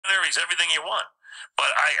center. He's everything you want.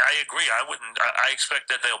 But I agree. I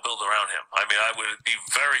expect that they'll build around him. I mean, I would be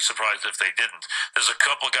very surprised if they didn't. There's a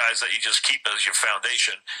couple of guys that you just keep as your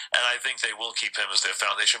foundation, and I think they will keep him as their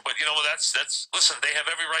foundation. But you know, listen. They have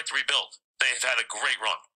every right to rebuild. They've had a great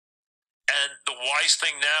run, and the wise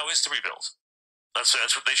thing now is to rebuild. That's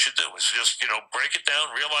what they should do. Is just break it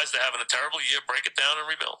down. Realize they're having a terrible year. Break it down and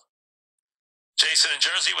rebuild. Jason in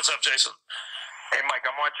Jersey, what's up, Jason? Hey, Mike,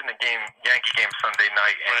 I'm watching the Yankee game Sunday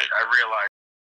night, and I realized